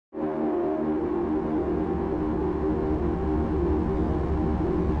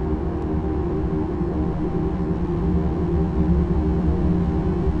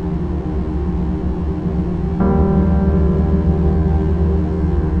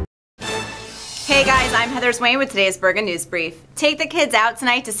Hey guys, I'm Heather Zwain with today's Bergen News Brief. Take the kids out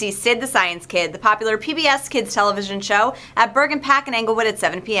tonight to see Sid the Science Kid, the popular PBS Kids television show, at Bergen Pack in Englewood at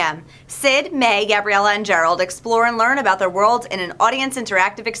 7 p.m. Sid, May, Gabriella, and Gerald explore and learn about their world in an audience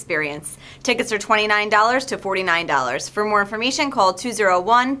interactive experience. Tickets are $29 to $49. For more information, call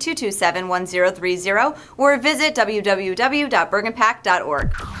 201-227-1030 or visit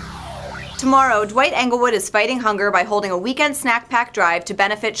www.bergenpack.org. Tomorrow, Dwight-Englewood is fighting hunger by holding a weekend snack pack drive to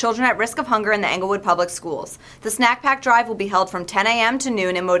benefit children at risk of hunger in the Englewood Public Schools. The snack pack drive will be held from 10 a.m. to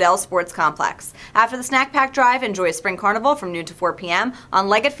noon in Modell Sports Complex. After the snack pack drive, enjoy a spring carnival from noon to 4 p.m. on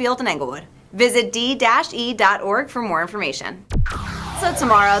Leggett Field in Englewood. Visit d-e.org for more information. So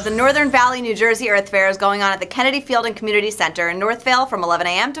tomorrow, the Northern Valley, New Jersey Earth Fair is going on at the Kennedy Field and Community Center in Northvale from 11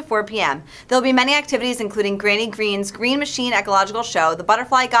 a.m. to 4 p.m. There will be many activities including Granny Green's Green Machine Ecological Show, the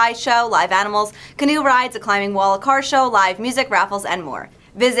Butterfly Guide Show, live animals, canoe rides, a climbing wall, a car show, live music, raffles, and more.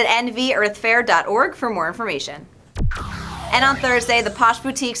 Visit nvearthfair.org for more information. And on Thursday, the Posh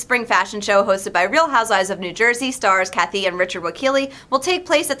Boutique Spring Fashion Show, hosted by Real Housewives of New Jersey stars Kathy and Richard Wakili, will take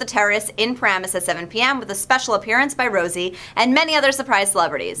place at the Terrace in Paramus at 7 p.m. with a special appearance by Rosie and many other surprise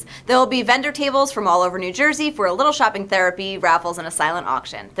celebrities. There will be vendor tables from all over New Jersey for a little shopping therapy, raffles, and a silent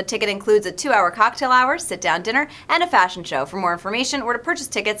auction. The ticket includes a 2-hour cocktail hour, sit-down dinner, and a fashion show. For more information or to purchase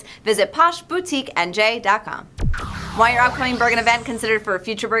tickets, visit poshboutiquenj.com. Want your upcoming Bergen event considered for a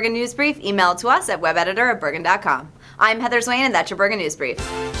future Bergen News Brief? Email it to us at webeditor@bergen.com. I'm Heather Zwain, and that's your Bergen News Brief.